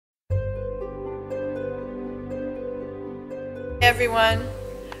everyone.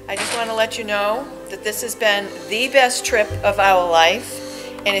 I just want to let you know that this has been the best trip of our life.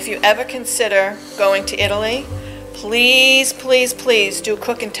 And if you ever consider going to Italy, please, please, please do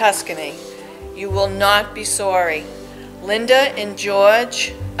cook in Tuscany. You will not be sorry. Linda and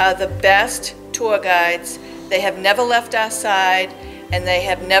George are the best tour guides. They have never left our side and they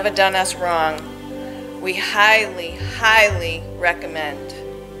have never done us wrong. We highly, highly recommend.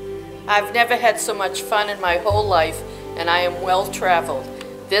 I've never had so much fun in my whole life, and I am well traveled.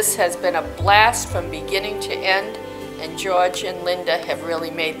 This has been a blast from beginning to end, and George and Linda have really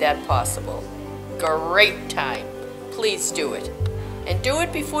made that possible. Great time. Please do it. And do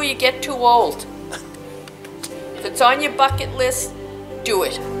it before you get too old. If it's on your bucket list, do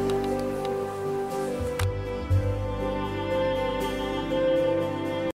it.